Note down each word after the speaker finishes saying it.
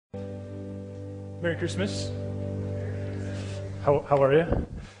Merry Christmas. How are you?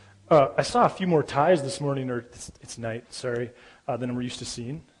 I saw a few more ties this morning, or it's night, sorry, than we're used to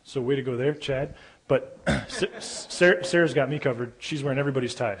seeing. So way to go there, Chad. But Sarah's got me covered. She's wearing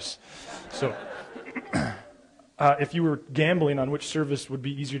everybody's ties. So if you were gambling on which service would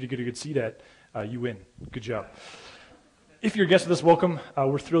be easier to get a good seat at, you win. Good job. If you're a guest with us, welcome.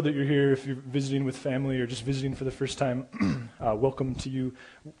 We're thrilled that you're here. If you're visiting with family or just visiting for the first time, welcome to you.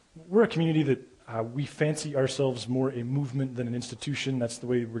 We're a community that we fancy ourselves more a movement than an institution. That's the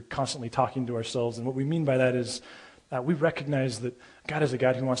way we're constantly talking to ourselves. And what we mean by that is we recognize that God is a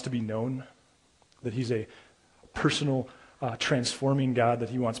God who wants to be known, that he's a personal, transforming God, that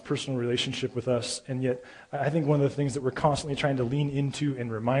he wants personal relationship with us. And yet, I think one of the things that we're constantly trying to lean into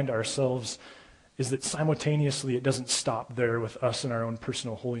and remind ourselves is that simultaneously it doesn't stop there with us and our own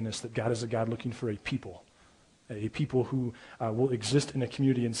personal holiness, that God is a God looking for a people who will exist in a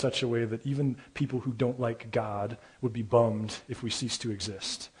community in such a way that even people who don't like God would be bummed if we cease to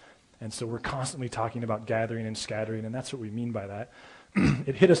exist. And so we're constantly talking about gathering and scattering, and that's what we mean by that.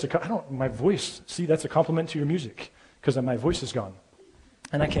 It hit us, my voice, see, that's a compliment to your music, because my voice is gone,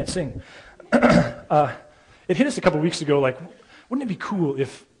 and I can't sing. It hit us a couple weeks ago, like, wouldn't it be cool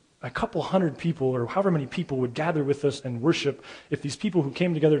if a couple hundred people, or however many people, would gather with us and worship, if these people who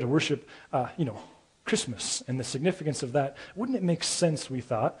came together to worship, Christmas and the significance of that, wouldn't it make sense, we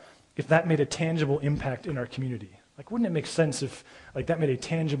thought, if that made a tangible impact in our community? Like, wouldn't it make sense if that made a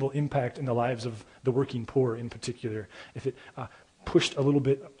tangible impact in the lives of the working poor in particular, if it pushed a little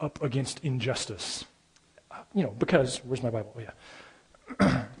bit up against injustice? Because, where's my Bible? Oh,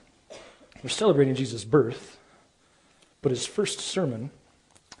 yeah. We're celebrating Jesus' birth, but his first sermon,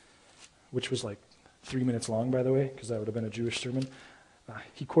 which was like 3 minutes long, by the way, because that would have been a Jewish sermon,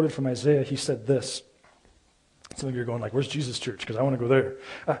 he quoted from Isaiah. He said this. Some of you are going like, where's Jesus' church? Because I want to go there.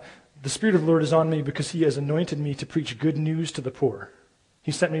 The Spirit of the Lord is on me because he has anointed me to preach good news to the poor.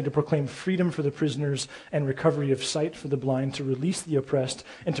 He sent me to proclaim freedom for the prisoners and recovery of sight for the blind, to release the oppressed,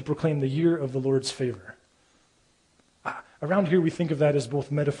 and to proclaim the year of the Lord's favor. Around here, we think of that as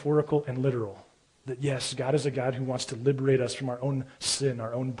both metaphorical and literal. That yes, God is a God who wants to liberate us from our own sin,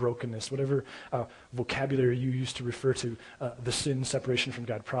 our own brokenness, whatever vocabulary you use to refer to the sin, separation from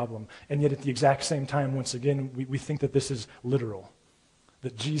God problem. And yet at the exact same time, once again, we think that this is literal.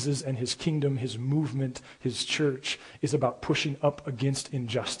 That Jesus and his kingdom, his movement, his church is about pushing up against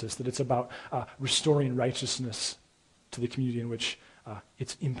injustice. That it's about restoring righteousness to the community in which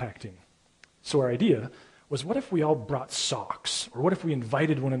it's impacting. So our idea was, what if we all brought socks? Or what if we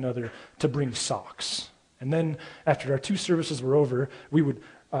invited one another to bring socks? And then after our 2 services were over, we would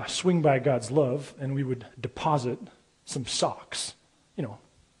swing by God's love and we would deposit some socks,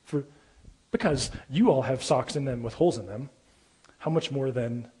 because you all have socks in them with holes in them. How much more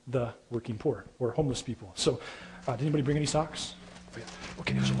than the working poor or homeless people? So did anybody bring any socks?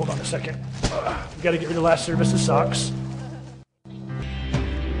 Okay, so hold on a second. We got to get rid of last service's socks.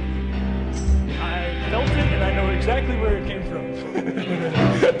 Felt it, and I know exactly where it came from.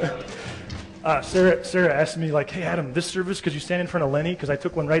 Sarah asked me, like, hey, Adam, this service, could you stand in front of Lenny? Because I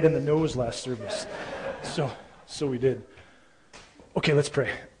took one right in the nose last service. So we did. Okay, let's pray.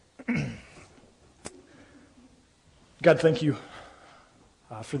 God, thank you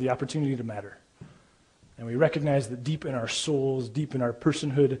for the opportunity to matter. And we recognize that deep in our souls, deep in our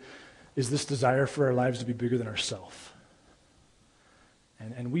personhood, is this desire for our lives to be bigger than ourselves.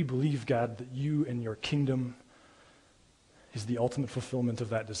 And we believe, God, that you and your kingdom is the ultimate fulfillment of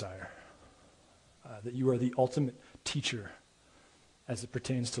that desire. That you are the ultimate teacher as it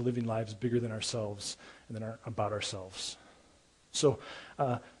pertains to living lives bigger than ourselves and than about ourselves. So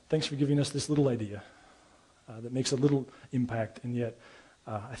thanks for giving us this little idea that makes a little impact, and yet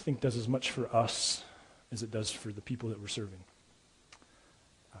I think does as much for us as it does for the people that we're serving.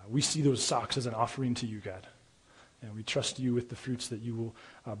 We see those socks as an offering to you, God. And we trust you with the fruits that you will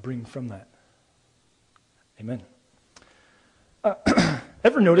bring from that. Amen.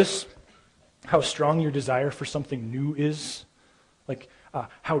 Ever notice how strong your desire for something new is? Like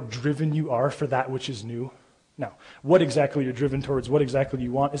how driven you are for that which is new? Now, what exactly you're driven towards, what exactly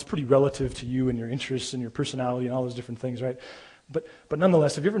you want, is pretty relative to you and your interests and your personality and all those different things, right? But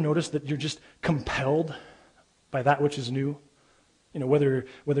nonetheless, have you ever noticed that you're just compelled by that which is new? Whether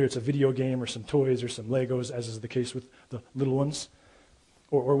it's a video game or some toys or some Legos, as is the case with the little ones,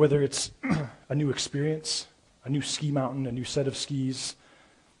 or whether it's a new experience, a new ski mountain, a new set of skis,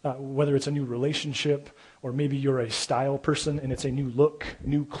 whether it's a new relationship, or maybe you're a style person and it's a new look,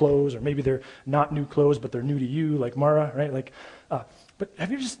 new clothes, or maybe they're not new clothes, but they're new to you, like Mara, right? But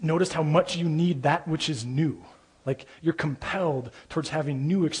have you just noticed how much you need that which is new? Like you're compelled towards having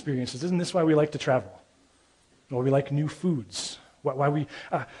new experiences. Isn't this why we like to travel? Why we like new foods? Why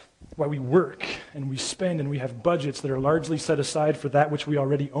we work and we spend and we have budgets that are largely set aside for that which we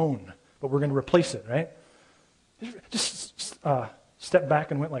already own, but we're going to replace it, right? Just step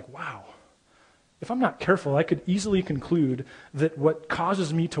back and went like, wow. If I'm not careful, I could easily conclude that what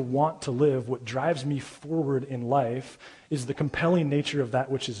causes me to want to live, what drives me forward in life, is the compelling nature of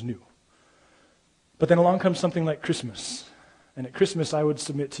that which is new. But then along comes something like Christmas. And at Christmas, I would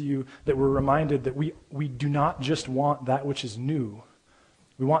submit to you that we're reminded that we do not just want that which is new.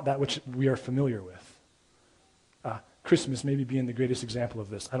 We want that which we are familiar with. Christmas maybe being the greatest example of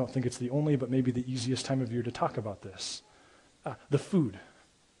this. I don't think it's the only, but maybe the easiest time of year to talk about this. The food.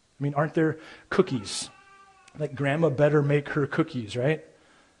 I mean, aren't there cookies? Like grandma better make her cookies, right?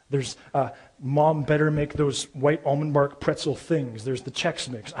 There's mom better make those white almond bark pretzel things. There's the Chex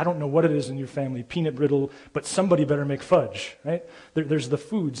Mix. I don't know what it is in your family, peanut brittle, but somebody better make fudge, right? There's the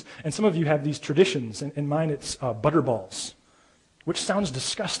foods. And some of you have these traditions. In mine, it's butterballs, which sounds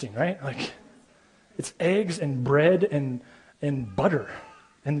disgusting, right? Like it's eggs and bread and butter.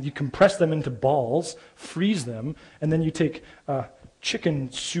 And you compress them into balls, freeze them, and then you take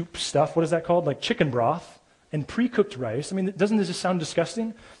chicken soup stuff, what is that called? Like chicken broth and pre-cooked rice. I mean, doesn't this just sound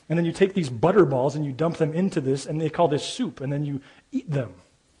disgusting? And then you take these butter balls and you dump them into this, and they call this soup, and then you eat them.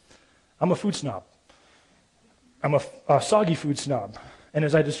 I'm a food snob. I'm a soggy food snob. And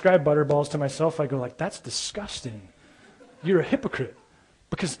as I describe butter balls to myself, I go like, that's disgusting. You're a hypocrite.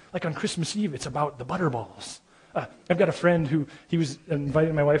 Because like on Christmas Eve, it's about the butter balls. I've got a friend who, he was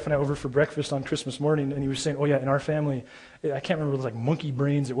inviting my wife and I over for breakfast on Christmas morning, and he was saying, oh yeah, in our family, I can't remember, it was like monkey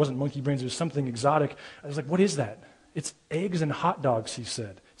brains. It wasn't monkey brains, it was something exotic. I was like, what is that? It's eggs and hot dogs, he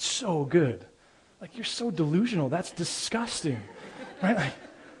said. It's so good. Like, you're so delusional. That's disgusting. Right?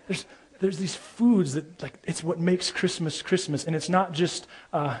 Like, there's these foods that, like, it's what makes Christmas Christmas, and it's not just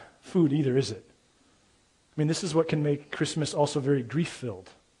food either, is it? I mean, this is what can make Christmas also very grief-filled.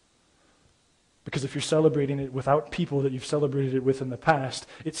 Because if you're celebrating it without people that you've celebrated it with in the past,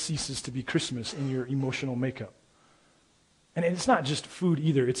 it ceases to be Christmas in your emotional makeup. And it's not just food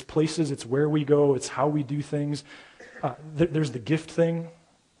either. It's places, it's where we go, it's how we do things. There's the gift thing.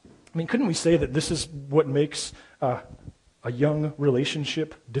 I mean, couldn't we say that this is what makes a young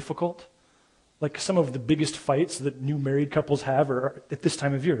relationship difficult? Like some of the biggest fights that new married couples have are at this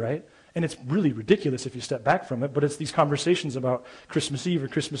time of year, right? And it's really ridiculous if you step back from it, but it's these conversations about Christmas Eve or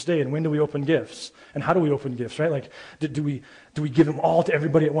Christmas Day, and when do we open gifts? And how do we open gifts, right? Like, do we give them all to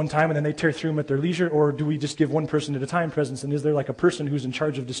everybody at one time and then they tear through them at their leisure, or do we just give one person at a time presents, and is there like a person who's in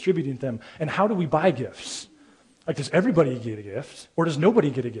charge of distributing them? And how do we buy gifts? Like, does everybody get a gift, or does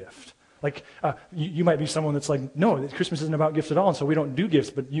nobody get a gift? Like, you might be someone that's like, no, Christmas isn't about gifts at all, and so we don't do gifts,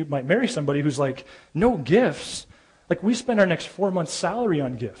 but you might marry somebody who's like, no gifts. Like, we spend our next 4 months' salary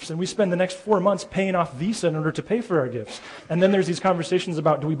on gifts, and we spend the next 4 months paying off Visa in order to pay for our gifts. And then there's these conversations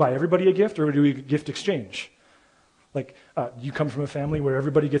about, do we buy everybody a gift, or do we gift exchange? Like, you come from a family where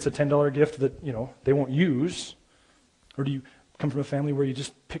everybody gets a $10 gift that, they won't use, or do you come from a family where you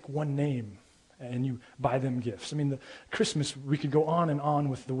just pick one name and you buy them gifts? I mean, the Christmas, we could go on and on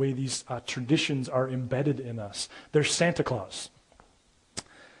with the way these traditions are embedded in us. There's Santa Claus.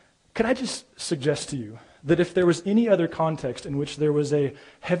 Could I just suggest to you that if there was any other context in which there was a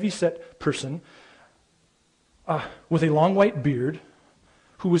heavy-set person with a long white beard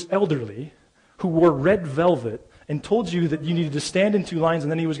who was elderly, who wore red velvet, and told you that you needed to stand in 2 lines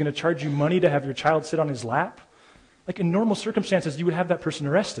and then he was going to charge you money to have your child sit on his lap, like in normal circumstances, you would have that person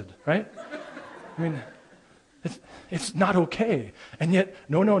arrested, right? I mean, it's not okay. And yet,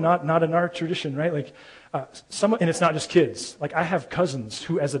 no, not in our tradition, right? Like, and it's not just kids. Like, I have cousins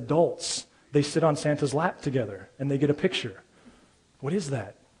who, as adults, they sit on Santa's lap together and they get a picture. What is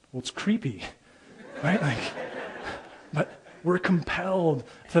that? Well, it's creepy, right? Like, but we're compelled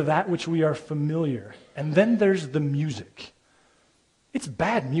to that which we are familiar. And then there's the music. It's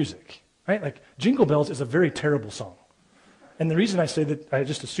bad music, right? Like, Jingle Bells is a very terrible song. And the reason I say that, I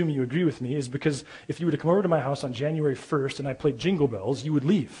just assume you agree with me, is because if you were to come over to my house on January 1st and I played Jingle Bells, you would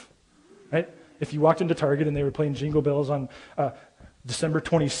leave, right? If you walked into Target and they were playing Jingle Bells on December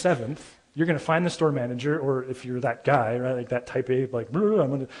 27th, you're going to find the store manager, or if you're that guy, right, like that type A, like,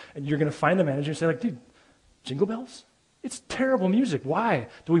 and you're going to find the manager and say, like, dude, Jingle Bells? It's terrible music. Why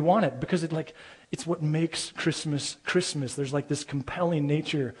do we want it? Because it's what makes Christmas Christmas. There's like this compelling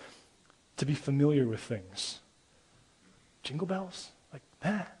nature to be familiar with things. Jingle Bells? Like,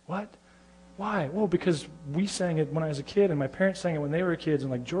 what? Why? Well, because we sang it when I was a kid, and my parents sang it when they were kids,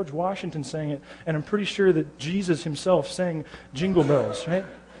 and like George Washington sang it, and I'm pretty sure that Jesus himself sang Jingle Bells, right?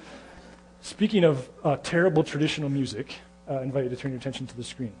 Speaking of terrible traditional music, I invite you to turn your attention to the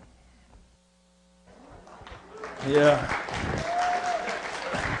screen. Yeah.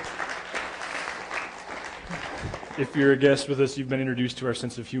 If you're a guest with us, you've been introduced to our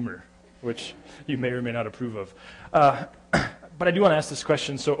sense of humor, which you may or may not approve of. But I do want to ask this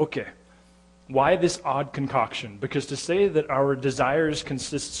question. So, okay, why this odd concoction? Because to say that our desires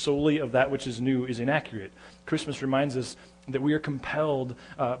consist solely of that which is new is inaccurate. Christmas reminds us that we are compelled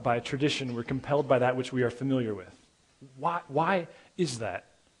by tradition. We're compelled by that which we are familiar with. Why is that?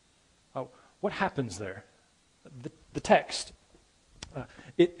 What happens there? The text.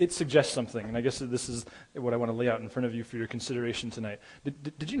 It suggests something, and I guess this is what I want to lay out in front of you for your consideration tonight.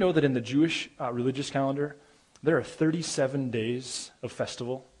 Did you know that in the Jewish religious calendar, there are 37 days of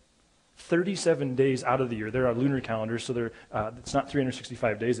festival? 37 days out of the year. There are lunar calendars, so it's not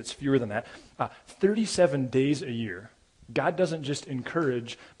 365 days, it's fewer than that. 37 days a year. God doesn't just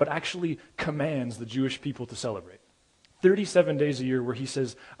encourage, but actually commands the Jewish people to celebrate. 37 days a year where he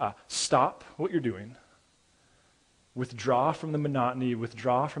says, stop what you're doing, withdraw from the monotony,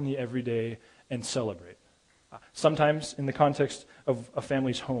 withdraw from the everyday, and celebrate. Sometimes in the context of a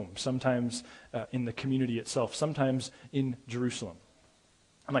family's home, sometimes in the community itself, sometimes in Jerusalem.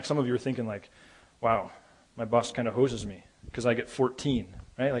 And like some of you are thinking like, wow, my boss kind of hoses me because I get 14,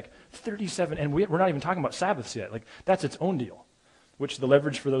 right? Like 37, and we're not even talking about Sabbaths yet. Like that's its own deal, which the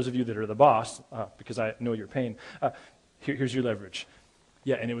leverage for those of you that are the boss, because I know your pain, here's your leverage.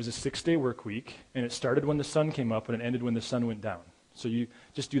 Yeah, and it was a 6-day work week, and it started when the sun came up, and it ended when the sun went down. So you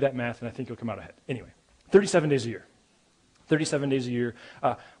just do that math, and I think you'll come out ahead. Anyway, 37 days a year. 37 days a year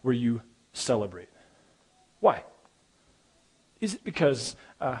where you celebrate. Why? Is it because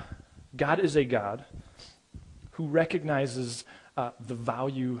God is a God who recognizes the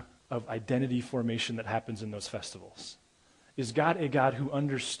value of identity formation that happens in those festivals? Is God a God who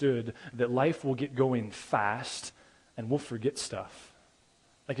understood that life will get going fast and we'll forget stuff?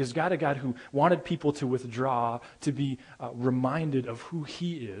 Like, is God a God who wanted people to withdraw, to be reminded of who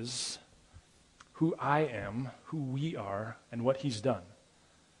he is, who I am, who we are, and what he's done?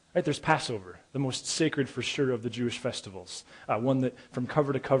 Right, there's Passover, the most sacred for sure of the Jewish festivals, one that from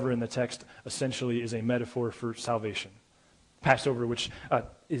cover to cover in the text essentially is a metaphor for salvation. Passover, which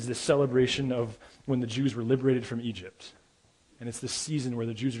is the celebration of when the Jews were liberated from Egypt. And it's this season where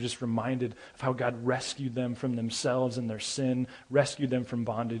the Jews are just reminded of how God rescued them from themselves and their sin, rescued them from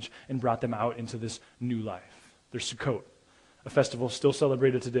bondage, and brought them out into this new life. There's Sukkot, a festival still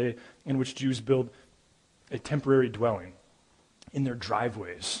celebrated today in which Jews build a temporary dwelling in their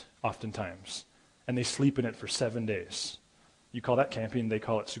driveways, oftentimes, and they sleep in it for 7 days. You call that camping, they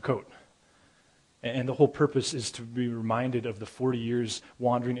call it Sukkot. And the whole purpose is to be reminded of the 40 years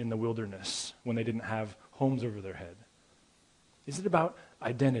wandering in the wilderness when they didn't have homes over their head. Is it about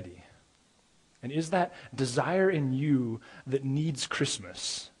identity? And is that desire in you that needs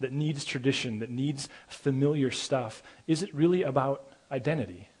Christmas, that needs tradition, that needs familiar stuff, is it really about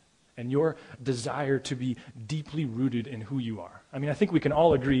identity and your desire to be deeply rooted in who you are? I mean, I think we can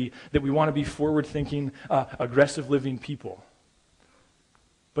all agree that we want to be forward-thinking, aggressive living people.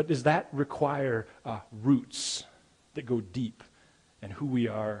 But does that require roots that go deep in who we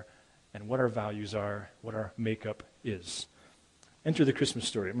are and what our values are, what our makeup is? Enter the Christmas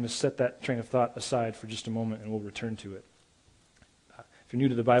story. I'm going to set that train of thought aside for just a moment, and we'll return to it. If you're new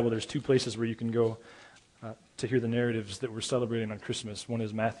to the Bible, there's two places where you can go to hear the narratives that we're celebrating on Christmas. One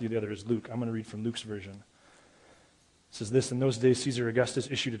is Matthew, the other is Luke. I'm going to read from Luke's version. It says this: in those days, Caesar Augustus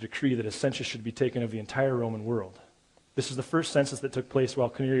issued a decree that a census should be taken of the entire Roman world. This is the first census that took place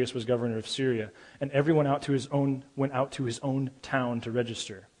while Quirinius was governor of Syria, and everyone went out to his own town to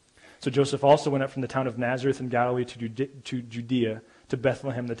register. So Joseph also went up from the town of Nazareth in Galilee to Judea, to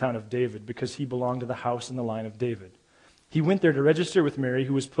Bethlehem, the town of David, because he belonged to the house and the line of David. He went there to register with Mary,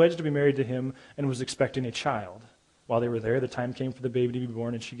 who was pledged to be married to him and was expecting a child. While they were there, the time came for the baby to be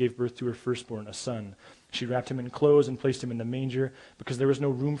born, and she gave birth to her firstborn, a son. She wrapped him in clothes and placed him in the manger, because there was no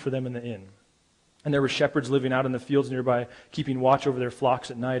room for them in the inn. And there were shepherds living out in the fields nearby, keeping watch over their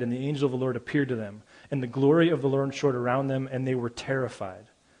flocks at night, and the angel of the Lord appeared to them, and the glory of the Lord shone around them, and they were terrified.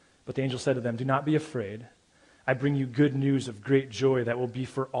 But the angel said to them, "Do not be afraid. I bring you good news of great joy that will be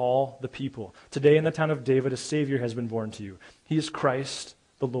for all the people. Today in the town of David a Savior has been born to you. He is Christ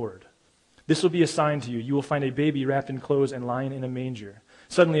the Lord. This will be a sign to you. You will find a baby wrapped in clothes and lying in a manger."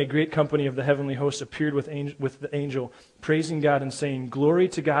 Suddenly a great company of the heavenly hosts appeared with the angel, praising God and saying, "Glory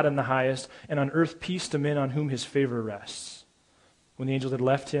to God in the highest, and on earth peace to men on whom his favor rests." When the angels had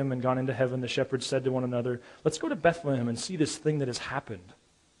left him and gone into heaven, the shepherds said to one another, "Let's go to Bethlehem and see this thing that has happened,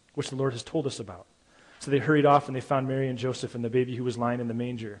 which the Lord has told us about." So they hurried off and they found Mary and Joseph and the baby who was lying in the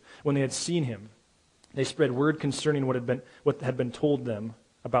manger. When they had seen him, they spread word concerning what had been told them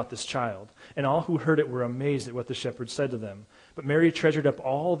about this child. And all who heard it were amazed at what the shepherds said to them. But Mary treasured up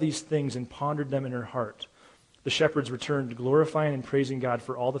all these things and pondered them in her heart. The shepherds returned, glorifying and praising God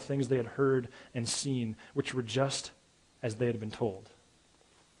for all the things they had heard and seen, which were just as they had been told.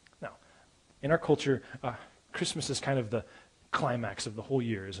 Now, in our culture, Christmas is kind of the climax of the whole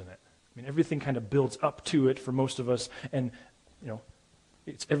year, isn't it? I mean, everything kind of builds up to it for most of us, and,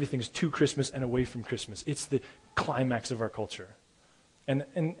 everything's to Christmas and away from Christmas. It's the climax of our culture. And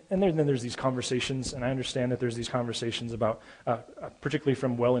then there's these conversations, and I understand that there's these conversations about, particularly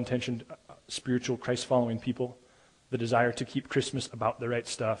from well-intentioned, spiritual, Christ-following people, the desire to keep Christmas about the right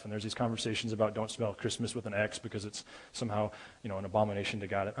stuff, and there's these conversations about don't spell Christmas with an X because it's somehow, an abomination to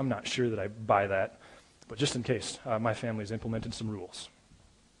God. I'm not sure that I buy that, but just in case, my family's implemented some rules.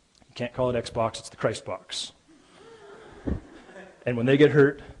 You can't call it Xbox, it's the Christ box. And when they get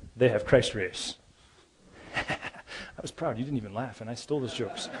hurt, they have Christ race. I was proud. You didn't even laugh, and I stole those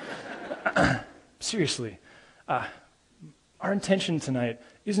jokes. Seriously, our intention tonight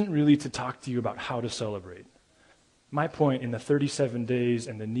isn't really to talk to you about how to celebrate. My point in the 37 days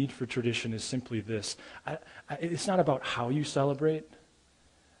and the need for tradition is simply this. It's not about how you celebrate,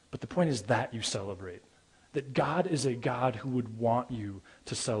 but the point is that you celebrate. That God is a God who would want you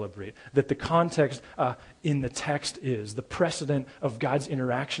to celebrate. That the context in the text is the precedent of God's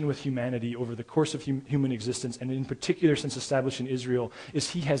interaction with humanity over the course of human existence, and in particular since establishing Israel,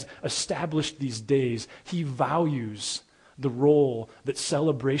 is he has established these days. He values the role that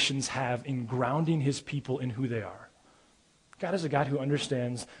celebrations have in grounding his people in who they are. God is a God who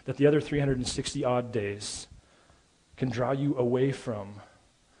understands that the other 360-odd days can draw you away from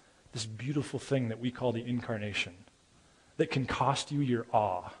this beautiful thing that we call the incarnation, that can cost you your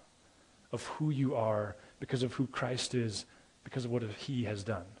awe of who you are because of who Christ is, because of what he has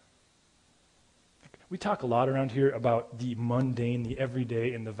done. We talk a lot around here about the mundane, the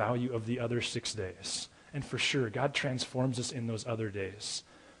everyday, and the value of the other 6 days. And for sure, God transforms us in those other days.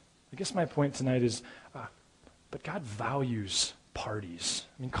 I guess my point tonight is, but God values parties.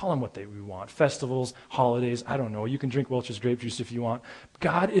 I mean, call them what we want. Festivals, holidays, I don't know. You can drink Welch's grape juice if you want.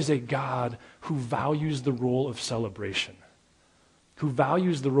 God is a God who values the role of celebration, who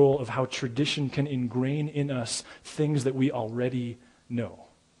values the role of how tradition can ingrain in us things that we already know.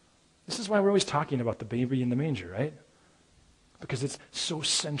 This is why we're always talking about the baby in the manger, right? Because it's so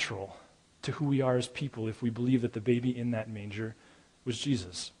central to who we are as people if we believe that the baby in that manger was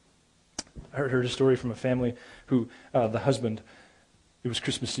Jesus. I heard a story from a family who, the husband, it was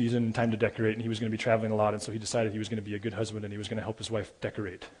Christmas season and time to decorate, and he was going to be traveling a lot, and so he decided he was going to be a good husband and he was going to help his wife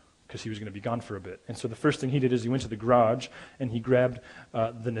decorate because he was going to be gone for a bit. And so the first thing he did is he went to the garage and he grabbed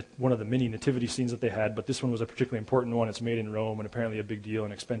one of the mini nativity scenes that they had, but this one was a particularly important one. It's made in Rome and apparently a big deal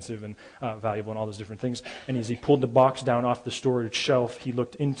and expensive and valuable and all those different things. And as he pulled the box down off the storage shelf, he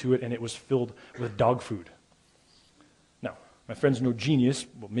looked into it and it was filled with dog food. Now, my friend's no genius,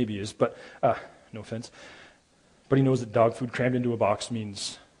 well maybe he is, but no offense. But he knows that dog food crammed into a box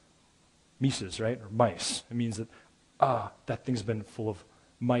means mices, right? Or mice. It means that, that thing's been full of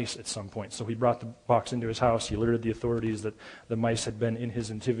mice at some point. So he brought the box into his house. He alerted the authorities that the mice had been in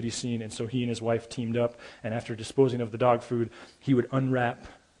his nativity scene. And so he and his wife teamed up. And after disposing of the dog food, he would unwrap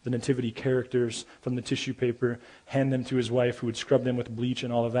the nativity characters from the tissue paper, hand them to his wife, who would scrub them with bleach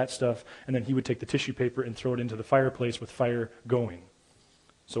and all of that stuff. And then he would take the tissue paper and throw it into the fireplace with fire going.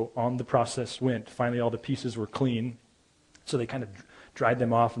 So on the process went. Finally, all the pieces were clean. So they kind of dried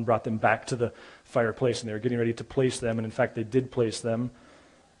them off and brought them back to the fireplace, and they were getting ready to place them. And in fact, they did place them.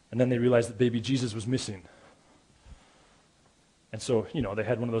 And then they realized that baby Jesus was missing. And so, they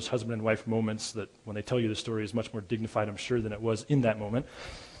had one of those husband and wife moments that when they tell you the story is much more dignified, I'm sure, than it was in that moment.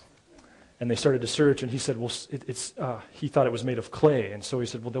 And they started to search, and he said, he thought it was made of clay. And so he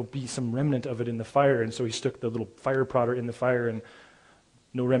said, well, there'll be some remnant of it in the fire. And so he stuck the little fire prodder in the fire, and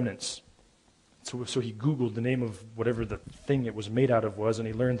no remnants. So he Googled the name of whatever the thing it was made out of was, and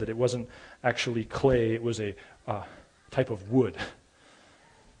he learned that it wasn't actually clay, it was a type of wood.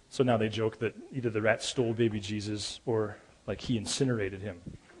 So now they joke that either the rat stole baby Jesus or he incinerated him.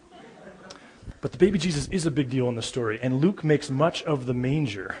 But the baby Jesus is a big deal in the story, and Luke makes much of the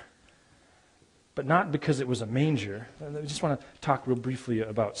manger, but not because it was a manger. I just want to talk real briefly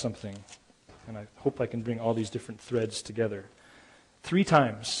about something, and I hope I can bring all these different threads together. Three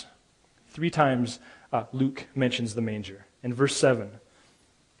times Luke mentions the manger. In verse 7,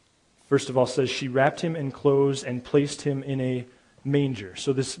 first of all says, she wrapped him in clothes and placed him in a manger.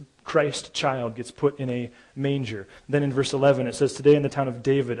 So this Christ child gets put in a manger. Then in verse 11 it says, today in the town of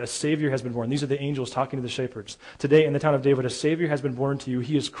David a Savior has been born. These are the angels talking to the shepherds. Today in the town of David a Savior has been born to you.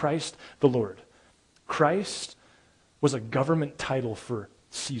 He is Christ the Lord. Christ was a government title for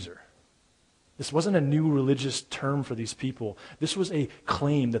Caesar. This wasn't a new religious term for these people. This was a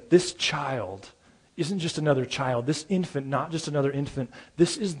claim that this child isn't just another child. This infant, not just another infant.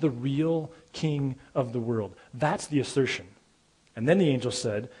 This is the real king of the world. That's the assertion. And then the angel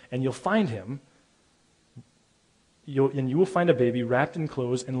said, and you'll find him, you will find a baby wrapped in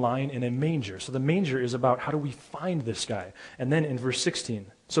clothes and lying in a manger. So the manger is about how do we find this guy. And then in verse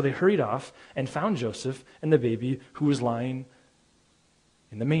 16, so they hurried off and found Joseph and the baby who was lying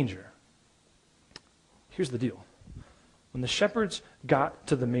in the manger. Here's the deal. When the shepherds got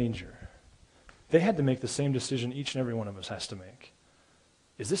to the manger, they had to make the same decision each and every one of us has to make.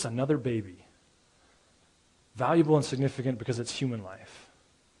 Is this another baby? Valuable and significant because it's human life?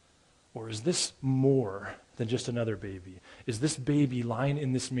 Or is this more than just another baby? Is this baby lying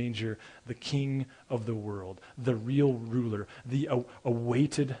in this manger the king of the world, the real ruler, the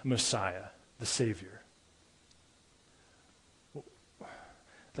awaited Messiah, the Savior?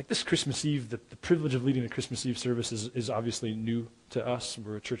 Like this Christmas Eve, the privilege of leading a Christmas Eve service is obviously new to us.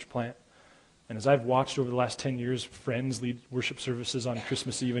 We're a church plant. And as I've watched over the last 10 years, friends lead worship services on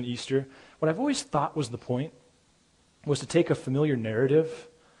Christmas Eve and Easter, what I've always thought was the point was to take a familiar narrative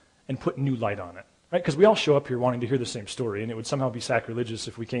and put new light on it, right? Because we all show up here wanting to hear the same story, and it would somehow be sacrilegious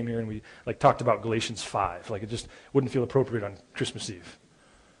if we came here and we talked about Galatians 5. It just wouldn't feel appropriate on Christmas Eve.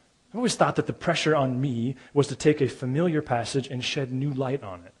 I've always thought that the pressure on me was to take a familiar passage and shed new light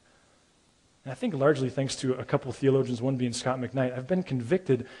on it. And I think largely thanks to a couple of theologians, one being Scott McKnight, I've been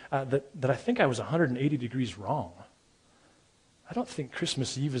convicted that I think I was 180 degrees wrong. I don't think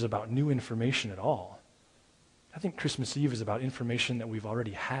Christmas Eve is about new information at all. I think Christmas Eve is about information that we've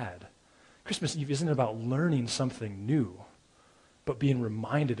already had. Christmas Eve isn't about learning something new, but being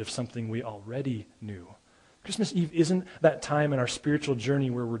reminded of something we already knew. Christmas Eve isn't that time in our spiritual journey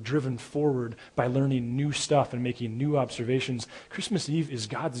where we're driven forward by learning new stuff and making new observations. Christmas Eve is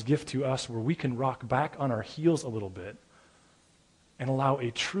God's gift to us where we can rock back on our heels a little bit and allow a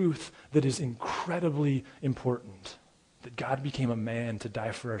truth that is incredibly important, that God became a man to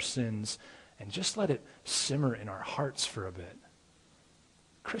die for our sins, and just let it simmer in our hearts for a bit.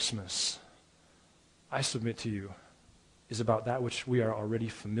 Christmas, I submit to you, is about that which we are already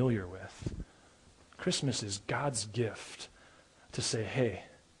familiar with. Christmas is God's gift to say, hey,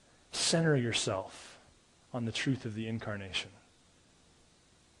 center yourself on the truth of the incarnation.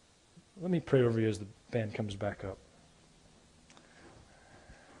 Let me pray over you as the band comes back up.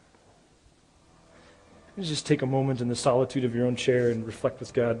 Just take a moment in the solitude of your own chair and reflect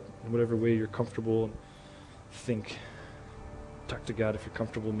with God in whatever way you're comfortable, and think. Talk to God if you're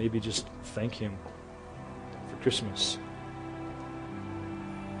comfortable. Maybe just thank Him for Christmas.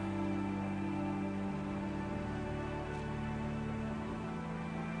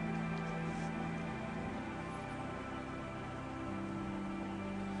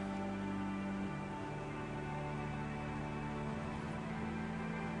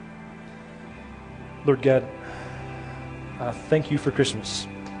 Lord God, thank you for Christmas.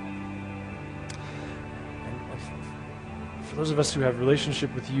 And for those of us who have a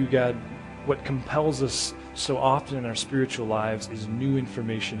relationship with you, God, what compels us so often in our spiritual lives is new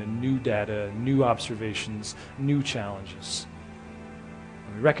information and new data, new observations, new challenges.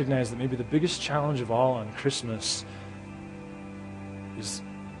 And we recognize that maybe the biggest challenge of all on Christmas is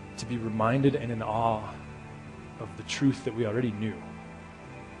to be reminded and in awe of the truth that we already knew,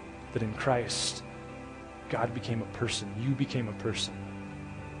 that in Christ, God became a person. You became a person.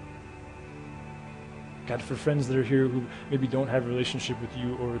 God, for friends that are here who maybe don't have a relationship with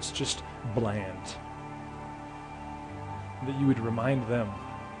you, or it's just bland, that you would remind them,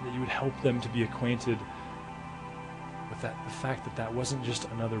 that you would help them to be acquainted with the fact that that wasn't just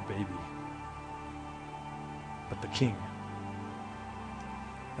another baby, but the King.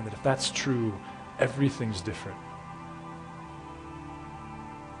 And that if that's true, everything's different.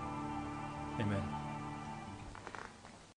 Amen.